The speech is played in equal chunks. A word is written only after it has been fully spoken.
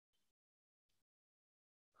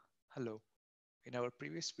Hello. In our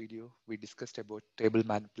previous video, we discussed about table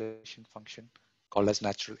manipulation function called as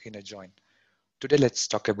natural inner join. Today, let's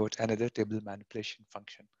talk about another table manipulation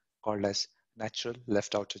function called as natural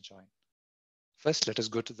left outer join. First, let us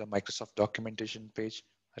go to the Microsoft documentation page,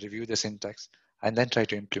 review the syntax, and then try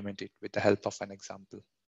to implement it with the help of an example.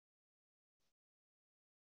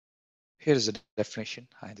 Here is the definition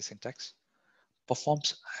and the syntax.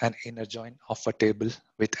 Performs an inner join of a table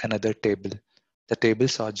with another table. The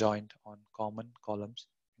tables are joined on common columns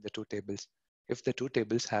in the two tables. If the two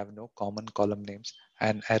tables have no common column names,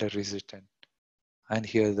 an error is written. And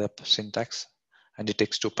here the syntax, and it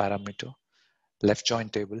takes two parameters. Left join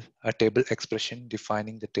table, a table expression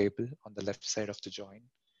defining the table on the left side of the join.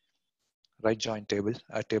 Right join table,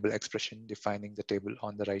 a table expression defining the table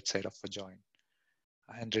on the right side of a join.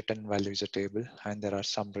 And return value is a table, and there are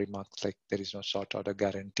some remarks like there is no sort order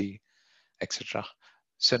guarantee, etc.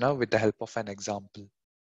 So now with the help of an example,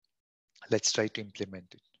 let's try to implement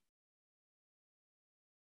it.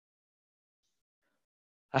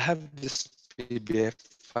 I have this PBI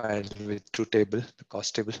file with two tables, the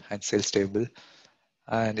cost table and sales table,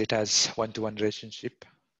 and it has one-to-one relationship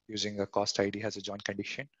using a cost ID as a join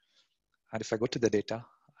condition. And if I go to the data,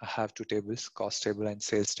 I have two tables, cost table and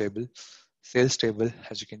sales table. Sales table,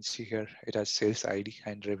 as you can see here, it has sales ID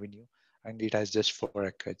and revenue, and it has just 4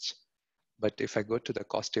 records. But if I go to the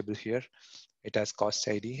cost table here, it has cost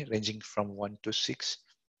ID ranging from 1 to 6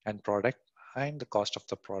 and product and the cost of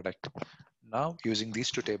the product. Now using these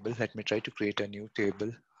two tables, let me try to create a new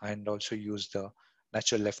table and also use the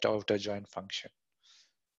natural left outer join function.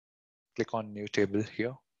 Click on new table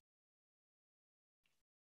here.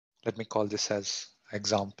 Let me call this as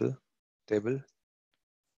example table.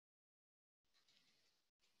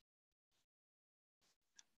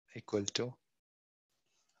 Equal to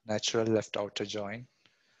natural left outer join.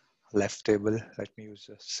 Left table, let me use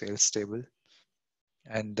a sales table.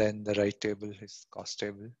 And then the right table is cost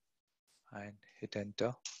table, and hit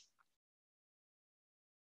enter.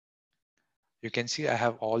 You can see I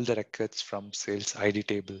have all the records from sales ID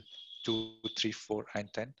table 2, 3, 4,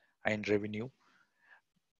 and 10 and revenue.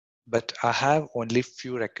 But I have only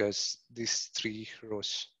few records, these 3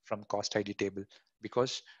 rows from cost ID table,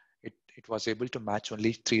 because it was able to match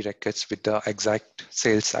only 3 records with the exact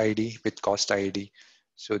sales ID with cost ID.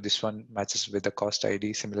 So this one matches with the cost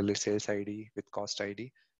ID, similarly sales ID with cost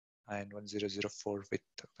ID, and 1004 with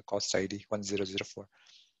the cost ID 1004,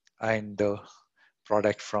 and the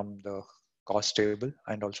product from the cost table,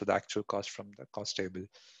 and also the actual cost from the cost table.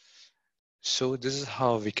 So this is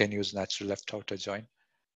how we can use natural left outer join.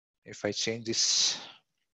 If I change this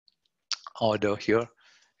order here,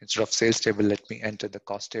 instead of sales table, let me enter the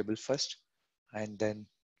cost table first, and then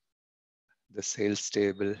the sales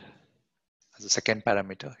table as a second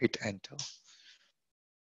parameter, hit enter.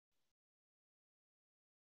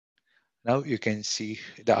 Now you can see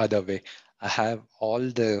the other way. I have all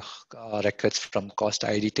the records from cost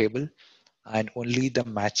ID table and only the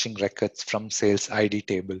matching records from sales ID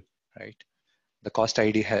table, right? The cost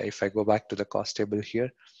ID, if I go back to the cost table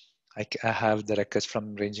here, I have the records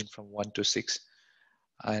from ranging from 1 to 6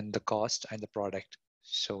 and the cost and the product.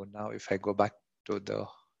 So now if I go back to the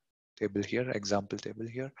table here, example table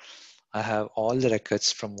here, I have all the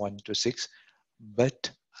records from 1 to 6,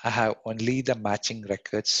 but I have only the matching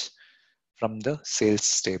records from the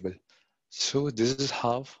sales table. So this is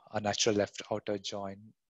how a natural left outer join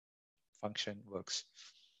function works.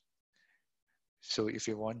 So if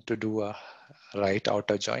you want to do a right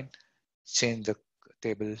outer join, change the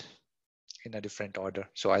table in a different order.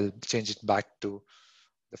 So I'll change it back to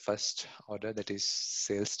the first order, that is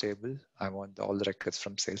sales table. I want all the records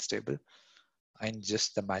from sales table and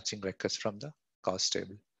just the matching records from the cost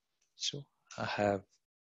table. So I have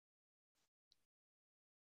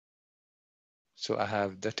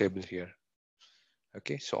the table here.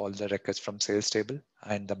 Okay, so all the records from sales table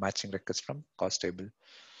and the matching records from cost table.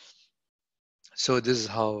 So this is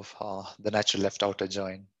how the natural left outer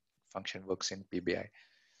join function works in PBI.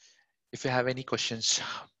 If you have any questions,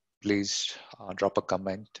 please drop a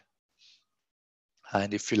comment.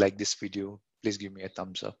 And if you like this video, please give me a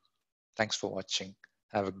thumbs up. Thanks for watching.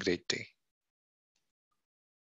 Have a great day.